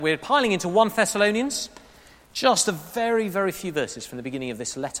We're piling into 1 Thessalonians, just a very, very few verses from the beginning of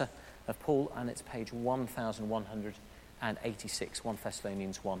this letter of Paul, and it's page 1186, 1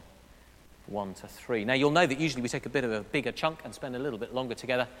 Thessalonians 1, 1-3. Now, you'll know that usually we take a bit of a bigger chunk and spend a little bit longer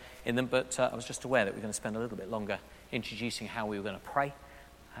together in them, but I was just aware that we're going to spend a little bit longer introducing how we were going to pray,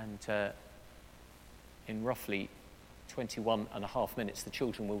 and in roughly 21 and a half minutes, the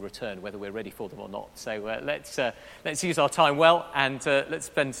children will return, whether we're ready for them or not. So let's use our time well, and let's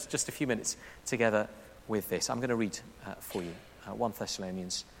spend just a few minutes together with this. I'm going to read for you 1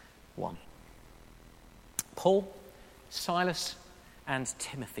 Thessalonians 1. Paul, Silas, and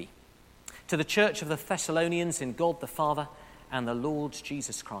Timothy, to the church of the Thessalonians in God the Father and the Lord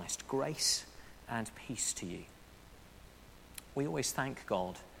Jesus Christ, grace and peace to you. We always thank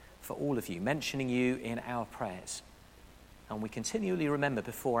God for all of you, mentioning you in our prayers. And we continually remember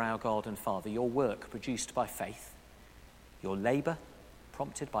before our God and Father your work produced by faith, your labour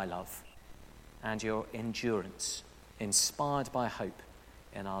prompted by love, and your endurance inspired by hope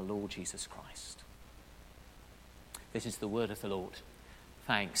in our Lord Jesus Christ. This is the word of the Lord.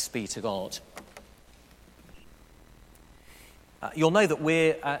 Thanks be to God. You'll know that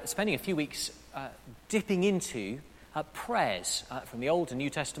we're spending a few weeks dipping into prayers from the Old and New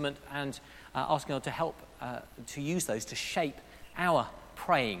Testament and asking God to help to use those to shape our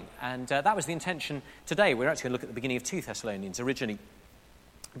praying. And that was the intention today. We're actually going to look at the beginning of 2 Thessalonians originally.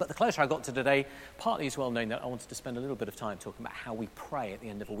 But the closer I got to today, partly as well known that I wanted to spend a little bit of time talking about how we pray at the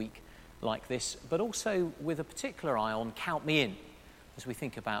end of a week like this, but also with a particular eye on Count Me In, as we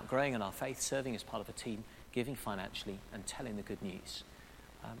think about growing in our faith, serving as part of a team, giving financially, and telling the good news.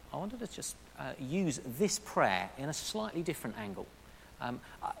 I wanted to just use this prayer in a slightly different angle.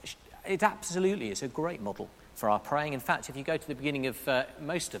 It absolutely is a great model for our praying. In fact, if you go to the beginning of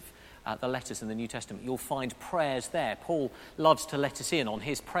most of the letters in the New Testament, you'll find prayers there. Paul loves to let us in on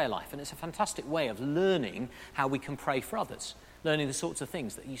his prayer life, and it's a fantastic way of learning how we can pray for others, learning the sorts of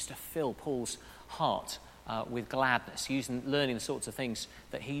things that used to fill Paul's heart with gladness, learning the sorts of things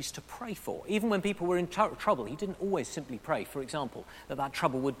that he used to pray for. Even when people were in trouble, he didn't always simply pray, for example, that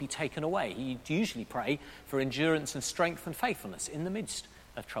trouble would be taken away. He'd usually pray for endurance and strength and faithfulness in the midst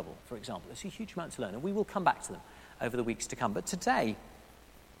of trouble, for example. There's a huge amount to learn, and we will come back to them over the weeks to come. But today,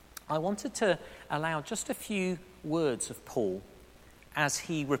 I wanted to allow just a few words of Paul as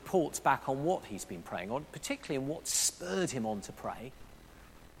he reports back on what he's been praying on, particularly in what spurred him on to pray,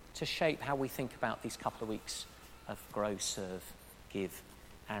 to shape how we think about these couple of weeks of grow, serve, give,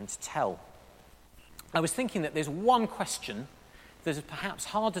 and tell. I was thinking that there's one question that is perhaps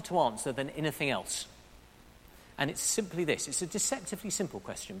harder to answer than anything else. And it's simply this. It's a deceptively simple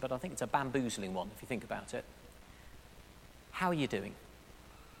question, but I think it's a bamboozling one if you think about it. How are you doing?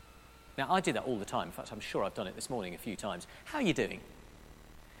 Now, I do that all the time. In fact, I'm sure I've done it this morning a few times. How are you doing?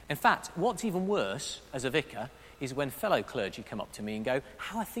 In fact, what's even worse as a vicar is when fellow clergy come up to me and go,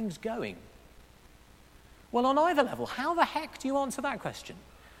 how are things going? Well, on either level, how the heck do you answer that question?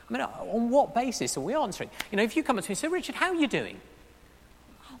 I mean, on what basis are we answering? You know, if you come up to me and say, Richard, how are you doing?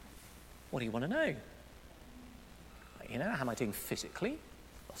 What do you want to know? You know, how am I doing physically?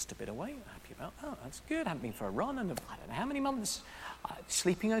 Lost a bit of weight. Happy about that. That's good. Haven't been for a run in I don't know how many months.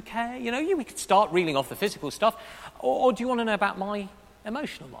 Sleeping okay? You know, we could start reeling off the physical stuff. Or do you want to know about my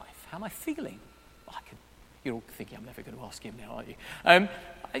emotional life? How am I feeling? You're all thinking, I'm never going to ask him now, aren't you?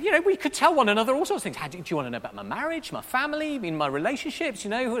 You know, we could tell one another all sorts of things. Do you want to know about my marriage, my family, my relationships?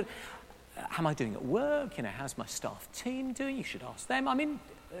 You know, how am I doing at work? You know, how's my staff team doing? You should ask them. I mean,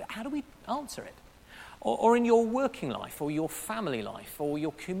 how do we answer it? Or in your working life, or your family life, or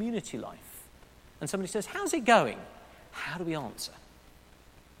your community life. And somebody says, how's it going? How do we answer?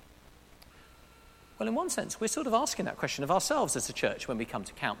 Well, in one sense, we're sort of asking that question of ourselves as a church when we come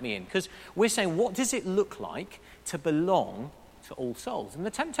to Count Me In, because we're saying, what does it look like to belong to all souls? And the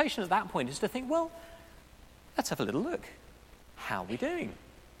temptation at that point is to think, well, let's have a little look. How are we doing?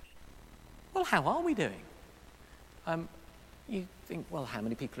 Well, how are we doing? You think, well, how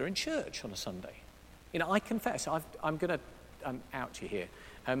many people are in church on a Sunday? You know, I confess, I'm going to out you here.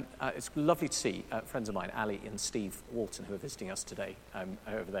 It's lovely to see friends of mine, Ali and Steve Walton, who are visiting us today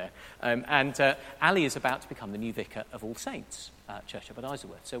over there. And Ali is about to become the new vicar of All Saints Church up at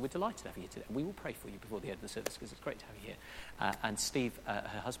Isleworth. So we're delighted to have you here today. We will pray for you before the end of the service because it's great to have you here. And Steve,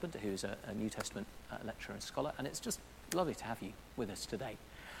 her husband, who's a New Testament lecturer and scholar. And it's just lovely to have you with us today.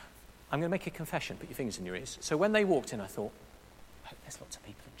 I'm going to make a confession. Put your fingers in your ears. So when they walked in, I thought, I hope there's lots of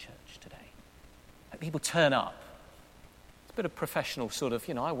people in church today. I hope people turn up. A bit of professional sort of,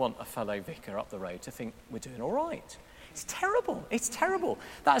 you know, I want a fellow vicar up the road to think we're doing all right. It's terrible. It's terrible.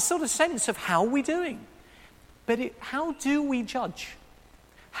 That sort of sense of how are we doing? But how do we judge?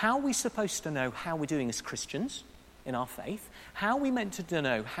 How are we supposed to know how we're doing as Christians in our faith? How are we meant to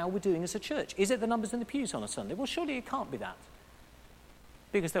know how we're doing as a church? Is it the numbers in the pews on a Sunday? Well, surely it can't be that.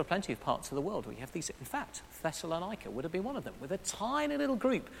 Because there are plenty of parts of the world where you have these. In fact, Thessalonica would have been one of them, with a tiny little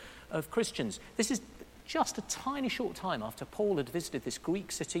group of Christians. This is just a tiny short time after Paul had visited this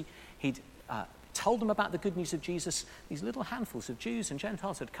Greek city. He'd told them about the good news of Jesus. These little handfuls of Jews and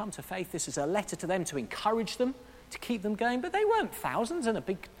Gentiles had come to faith. This is a letter to them to encourage them, to keep them going. But they weren't thousands in a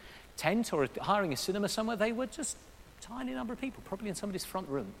big tent or hiring a cinema somewhere. They were just a tiny number of people, probably in somebody's front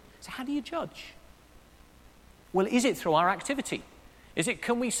room. So how do you judge? Well, is it through our activity?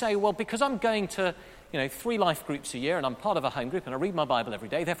 Can we say, well, because I'm going to, 3 life groups a year and I'm part of a home group and I read my Bible every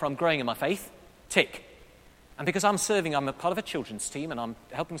day, therefore I'm growing in my faith, tick. And because I'm a part of a children's team and I'm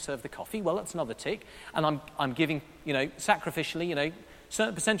helping serve the coffee, well, that's another tick. And I'm giving, sacrificially,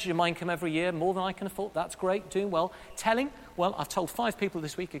 certain percentage of my income every year, more than I can afford, that's great, doing well. Telling, well, I've told 5 people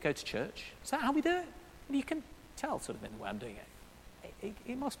this week to go to church. Is that how we do it? And you can tell sort of in the way I'm doing it.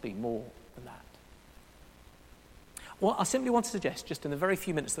 It must be more than that. Well, I simply want to suggest, just in the very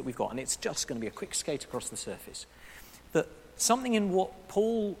few minutes that we've got, and it's just going to be a quick skate across the surface, that something in what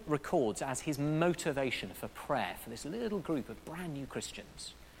Paul records as his motivation for prayer for this little group of brand new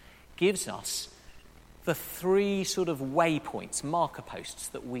Christians gives us the 3 sort of waypoints, marker posts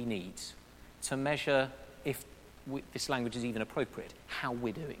that we need to measure if this language is even appropriate, how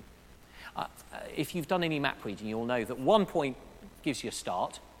we're doing. If you've done any map reading, you'll know that 1 point gives you a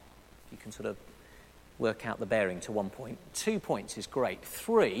start. You can sort of work out the bearing to 1 point. 2 points is great.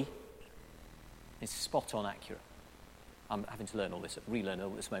 3 is spot on accurate. I'm having to relearn all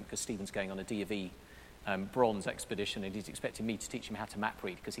this moment because Stephen's going on a D of E bronze expedition and he's expecting me to teach him how to map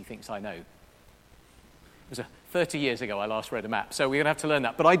read because he thinks I know. It was 30 years ago I last read a map, so we're going to have to learn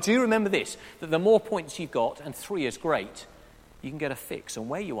that. But I do remember this, that the more points you've got, and 3 is great, you can get a fix on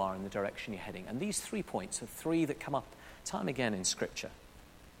where you are in the direction you're heading. And these 3 points are 3 that come up time again in Scripture.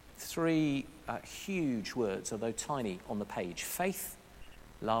 3 huge words, although tiny, on the page. Faith,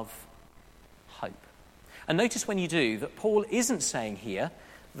 love, hope. And notice when you do that Paul isn't saying here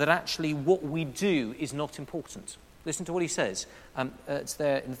that actually what we do is not important. Listen to what he says. It's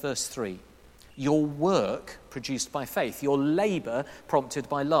there in verse 3. Your work produced by faith, your labour prompted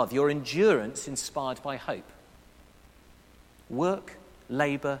by love, your endurance inspired by hope. Work,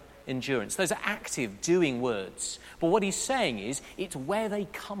 labour, endurance. Those are active, doing words. But what he's saying is it's where they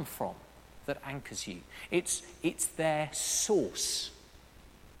come from that anchors you. It's their source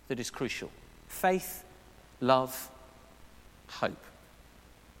that is crucial. Faith, love, hope.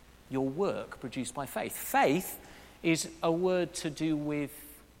 Your work produced by faith. Faith is a word to do with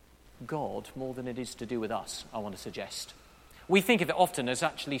God more than it is to do with us, I want to suggest. We think of it often as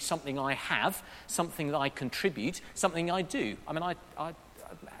actually something I have, something that I contribute, something I do. I mean, I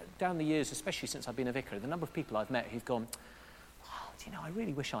down the years, especially since I've been a vicar, the number of people I've met who've gone, I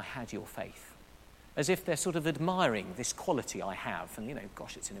really wish I had your faith. As if they're sort of admiring this quality I have. And,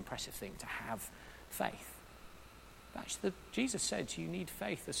 gosh, it's an impressive thing to have faith. But actually, Jesus said you need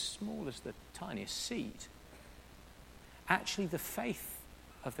faith as small as the tiniest seed. Actually, the faith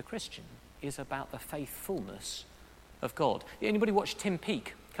of the Christian is about the faithfulness of God. Anybody watch Tim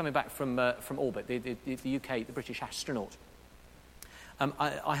Peake coming back from orbit, the UK, the British astronaut?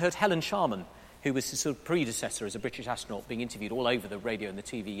 I heard Helen Sharman, who was his sort of predecessor as a British astronaut, being interviewed all over the radio and the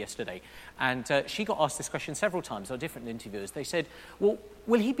TV yesterday. And she got asked this question several times by different interviewers. They said, well,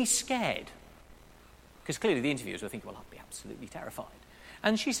 will he be scared? Because clearly the interviewers were thinking, well, I'd be absolutely terrified.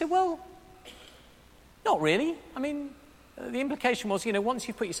 And she said, well, not really. I mean, the implication was, once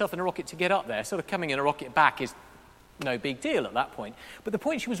you've put yourself in a rocket to get up there, sort of coming in a rocket back is no big deal at that point. But the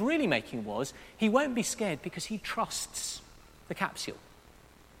point she was really making was, he won't be scared because he trusts the capsule.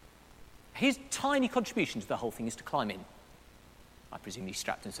 His tiny contribution to the whole thing is to climb in. I presume he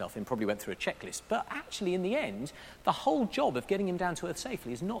strapped himself in, probably went through a checklist. But actually, in the end, the whole job of getting him down to Earth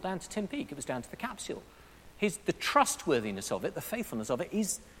safely is not down to Tim Peake, it was down to the capsule. The trustworthiness of it, the faithfulness of it,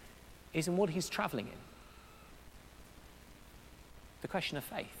 is in what he's travelling in. The question of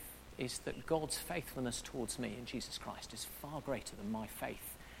faith is that God's faithfulness towards me in Jesus Christ is far greater than my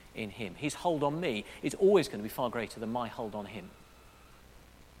faith in him. His hold on me is always going to be far greater than my hold on him.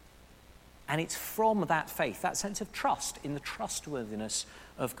 And it's from that faith, that sense of trust in the trustworthiness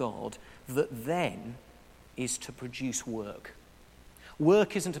of God, that then is to produce work.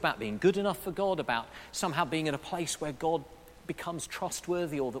 Work isn't about being good enough for God, about somehow being in a place where God becomes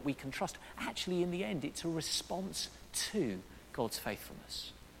trustworthy or that we can trust. Actually, in the end, it's a response to God's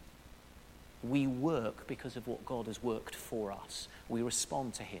faithfulness. We work because of what God has worked for us. We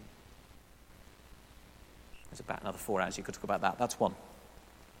respond to him. There's about another 4 hours you could talk about that. That's one.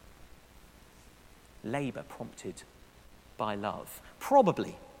 labour prompted by love.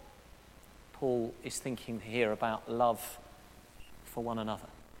 Probably, Paul is thinking here about love for one another,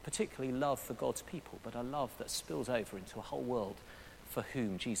 particularly love for God's people, but a love that spills over into a whole world for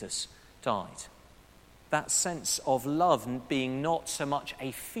whom Jesus died. That sense of love being not so much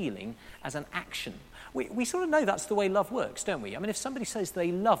a feeling as an action. We sort of know that's the way love works, don't we? I mean, if somebody says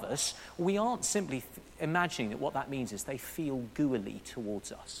they love us, we aren't simply imagining that what that means is they feel gooily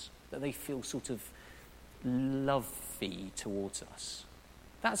towards us, that they feel sort of lovey towards us.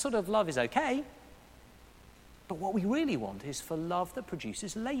 That sort of love is okay, but what we really want is for love that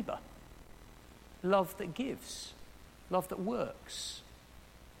produces labour, love that gives, love that works.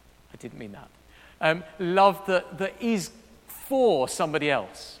 I didn't mean that. Love that is for somebody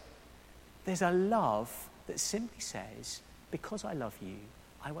else. There's a love that simply says, because I love you,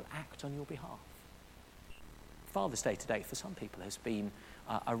 I will act on your behalf. Father's Day today for some people has been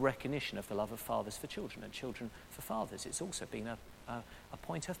a recognition of the love of fathers for children and children for fathers. It's also been a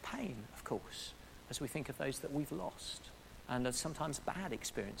point of pain, of course, as we think of those that we've lost and of sometimes bad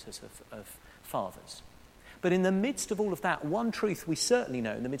experiences of fathers. But in the midst of all of that, one truth we certainly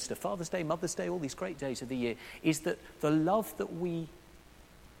know in the midst of Father's Day, Mother's Day, all these great days of the year, is that the love that we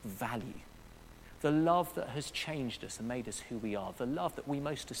value, the love that has changed us and made us who we are, the love that we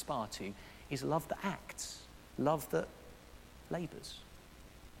most aspire to, is love that acts, love that labours.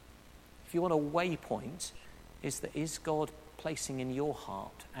 If you want a waypoint, is God placing in your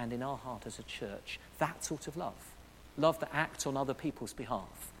heart and in our heart as a church that sort of love that acts on other people's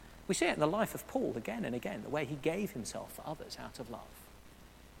behalf? We see it in the life of Paul again and again, the way he gave himself for others out of love.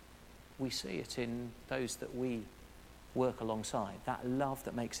 We see it in those that we work alongside, that love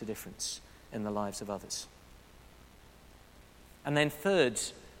that makes a difference in the lives of others. And then third,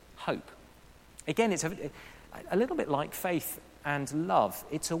 hope. Again, it's a little bit like faith and love.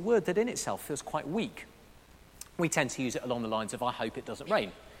 It's a word that in itself feels quite weak. We tend to use it along the lines of, I hope it doesn't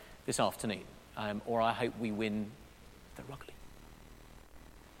rain this afternoon, or I hope we win the rugby.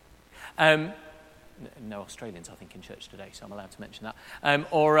 No Australians, I think, in church today, so I'm allowed to mention that.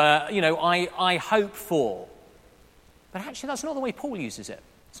 I hope for. But actually, that's not the way Paul uses it.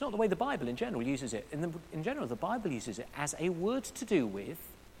 It's not the way the Bible in general uses it. In general, the Bible uses it as a word to do with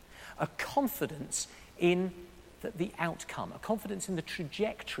a confidence in the outcome, a confidence in the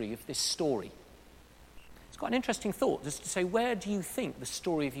trajectory of this story. It's quite an interesting thought, just to say, where do you think the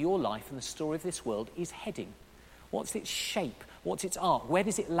story of your life and the story of this world is heading? What's its shape? What's its arc? Where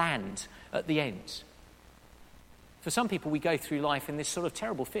does it land at the end? For some people, we go through life in this sort of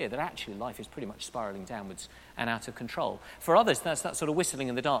terrible fear that actually life is pretty much spiralling downwards and out of control. For others, that's that sort of whistling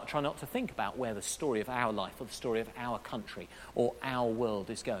in the dark, trying not to think about where the story of our life or the story of our country or our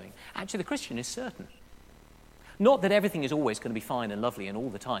world is going. Actually, the Christian is certain. Not that everything is always going to be fine and lovely and all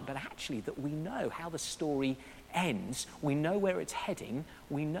the time, but actually that we know how the story ends, we know where it's heading,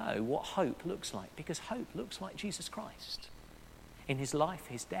 we know what hope looks like, because hope looks like Jesus Christ in his life,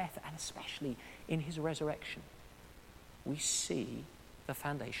 his death, and especially in his resurrection. We see the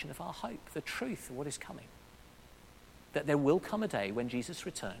foundation of our hope, the truth of what is coming. That there will come a day when Jesus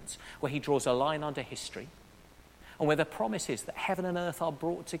returns, where he draws a line under history, and where the promise is that heaven and earth are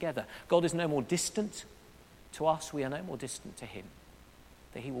brought together. God is no more distant to us, we are no more distant to him.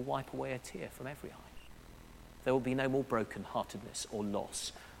 That he will wipe away a tear from every eye. There will be no more brokenheartedness or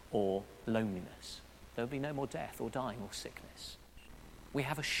loss or loneliness. There will be no more death or dying or sickness. We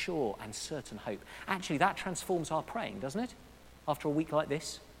have a sure and certain hope. Actually, that transforms our praying, doesn't it? After a week like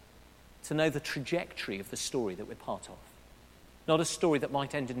this, to know the trajectory of the story that we're part of. Not a story that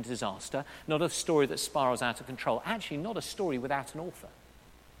might end in disaster, not a story that spirals out of control. Actually, not a story without an author.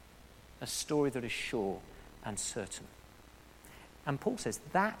 A story that is sure and certain. And Paul says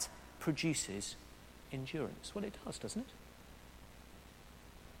that produces endurance. Well, it does, doesn't it?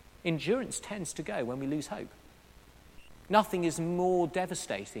 Endurance tends to go when we lose hope. Nothing is more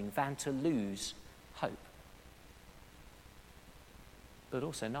devastating than to lose hope. But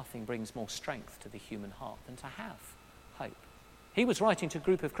also nothing brings more strength to the human heart than to have hope. He was writing to a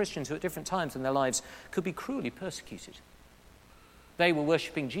group of Christians who at different times in their lives could be cruelly persecuted. They were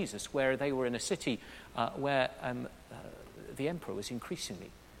worshipping Jesus, where they were in a city where the emperor was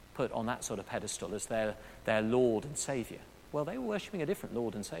increasingly put on that sort of pedestal as their Lord and Saviour. Well, they were worshipping a different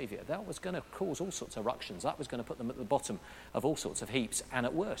Lord and Saviour. That was going to cause all sorts of ructions. That was going to put them at the bottom of all sorts of heaps. And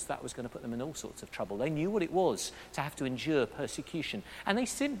at worst, that was going to put them in all sorts of trouble. They knew what it was to have to endure persecution. And they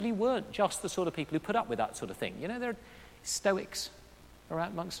simply weren't just the sort of people who put up with that sort of thing. You know, they're Stoics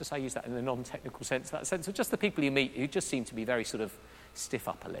around amongst us. I use that in a non-technical sense, that sense of just the people you meet who just seem to be very sort of stiff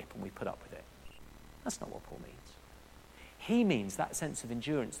upper lip and we put up with it. That's not what Paul means. He means that sense of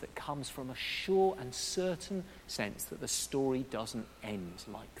endurance that comes from a sure and certain sense that the story doesn't end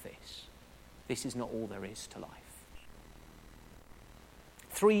like this. This is not all there is to life.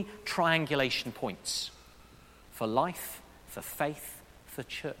 3 triangulation points for life, for faith, for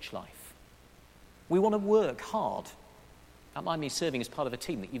church life. We want to work hard. That might mean serving as part of a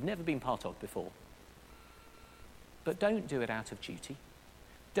team that you've never been part of before. But don't do it out of duty.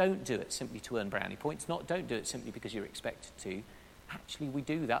 Don't do it simply to earn brownie points. Don't do it simply because you're expected to. Actually, we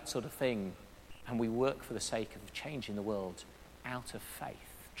do that sort of thing and we work for the sake of changing the world out of faith.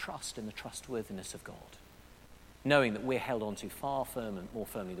 Trust in the trustworthiness of God. Knowing that we're held on to far more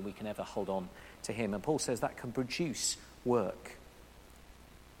firmly than we can ever hold on to him. And Paul says that can produce work.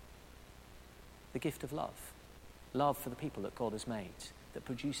 The gift of love. Love for the people that God has made. That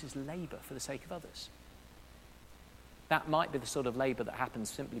produces labour for the sake of others. That might be the sort of labour that happens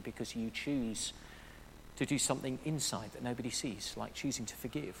simply because you choose to do something inside that nobody sees, like choosing to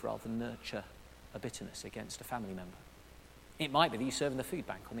forgive rather than nurture a bitterness against a family member. It might be that you serve in the food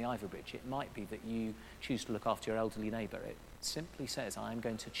bank on the Ivor Bridge. It might be that you choose to look after your elderly neighbour. It simply says, I am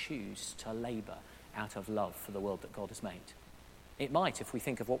going to choose to labour out of love for the world that God has made. It might, if we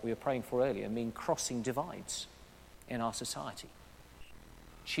think of what we were praying for earlier, mean crossing divides in our society.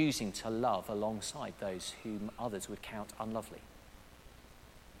 Choosing to love alongside those whom others would count unlovely.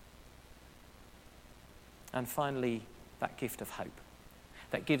 And finally, that gift of hope.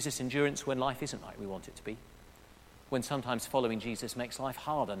 That gives us endurance when life isn't like we want it to be. When sometimes following Jesus makes life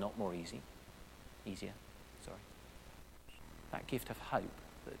harder, not more easier. That gift of hope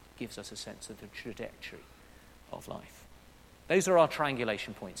that gives us a sense of the trajectory of life. Those are our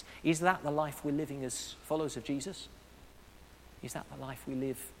triangulation points. Is that the life we're living as followers of Jesus? Is that the life we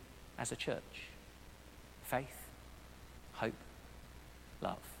live as a church? Faith, hope,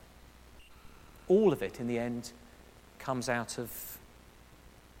 love. All of it, in the end, comes out of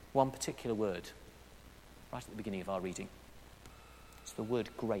one particular word, right at the beginning of our reading. It's the word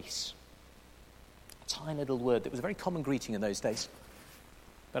grace. A tiny little word that was a very common greeting in those days,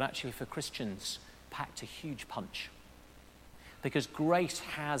 but actually for Christians packed a huge punch. Because grace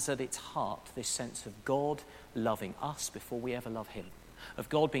has at its heart this sense of God loving us before we ever love him. Of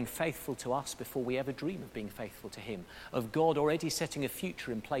God being faithful to us before we ever dream of being faithful to him. Of God already setting a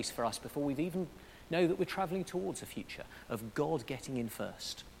future in place for us before we even know that we're travelling towards a future. Of God getting in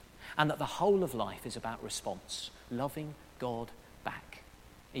first. And that the whole of life is about response. Loving God back.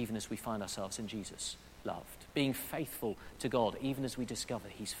 Even as we find ourselves in Jesus loved. Being faithful to God even as we discover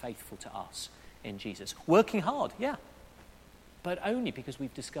he's faithful to us in Jesus. Working hard, yeah. But only because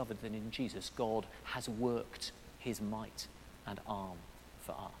we've discovered that in Jesus, God has worked his might and arm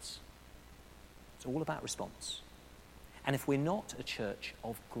for us. It's all about response. And if we're not a church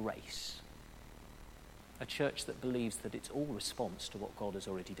of grace, a church that believes that it's all response to what God has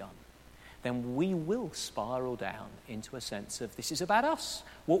already done, then we will spiral down into a sense of this is about us,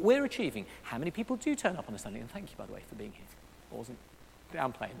 what we're achieving. How many people do turn up on a Sunday? And thank you, by the way, for being here. I wasn't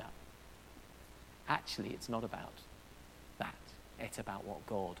downplaying that. Actually, it's not about that. It's about what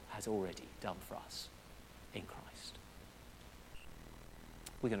God has already done for us in Christ.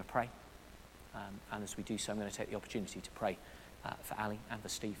 We're going to pray. And as we do so, I'm going to take the opportunity to pray for Ali and for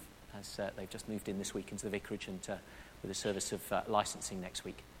Steve as they've just moved in this week into the vicarage and with a service of licensing next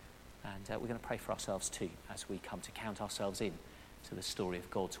week. And we're going to pray for ourselves too as we come to count ourselves in to the story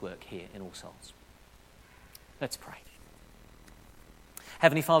of God's work here in All Souls. Let's pray.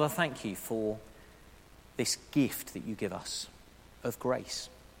 Heavenly Father, thank you for this gift that you give us of grace.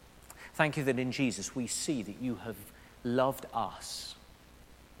 Thank you that in Jesus we see that you have loved us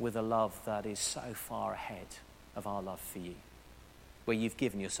with a love that is so far ahead of our love for you, where you've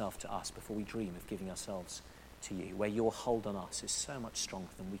given yourself to us before we dream of giving ourselves to you, where your hold on us is so much stronger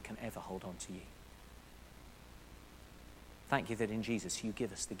than we can ever hold on to you. Thank you that in Jesus you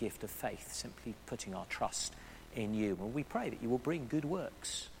give us the gift of faith, simply putting our trust in you. And we pray that you will bring good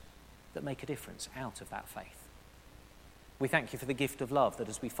works that make a difference out of that faith. We thank you for the gift of love, that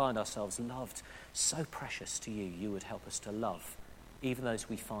as we find ourselves loved so precious to you, you would help us to love even those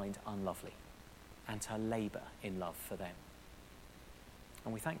we find unlovely and to labour in love for them.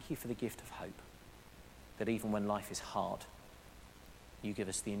 And we thank you for the gift of hope, that even when life is hard, you give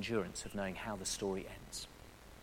us the endurance of knowing how the story ends.